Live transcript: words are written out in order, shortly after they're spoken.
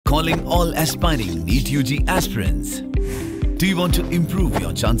calling all aspiring NEET UG aspirants. Do you want to improve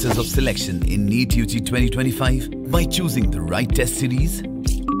your chances of selection in NEET UG 2025 by choosing the right test series?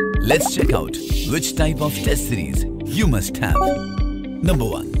 Let's check out which type of test series you must have. Number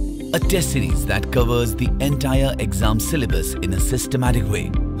 1. A test series that covers the entire exam syllabus in a systematic way,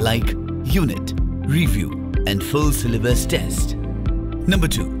 like unit, review and full syllabus test. Number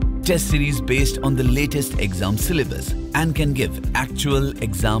 2. Test series based on the latest exam syllabus and can give actual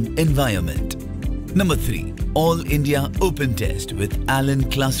exam environment. Number 3. All India Open Test with Allen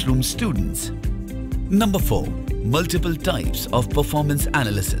Classroom students. Number 4. Multiple types of performance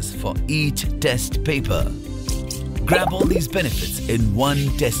analysis for each test paper. Grab all these benefits in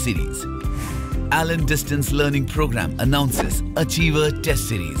one test series. Allen Distance Learning Program announces Achiever Test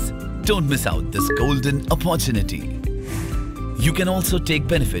Series. Don't miss out this golden opportunity. You can also take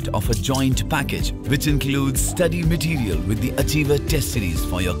benefit of a joint package which includes study material with the Achiever Test Series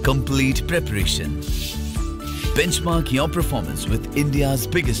for your complete preparation. Benchmark your performance with India's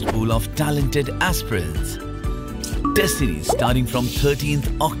biggest pool of talented aspirants. Test series starting from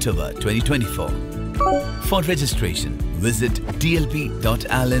 13th October 2024. For registration, visit dlp.allen.ac.in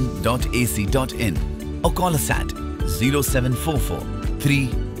or call us at 0744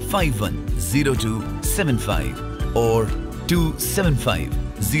 351 0275 or 275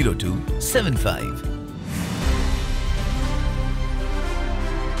 0275.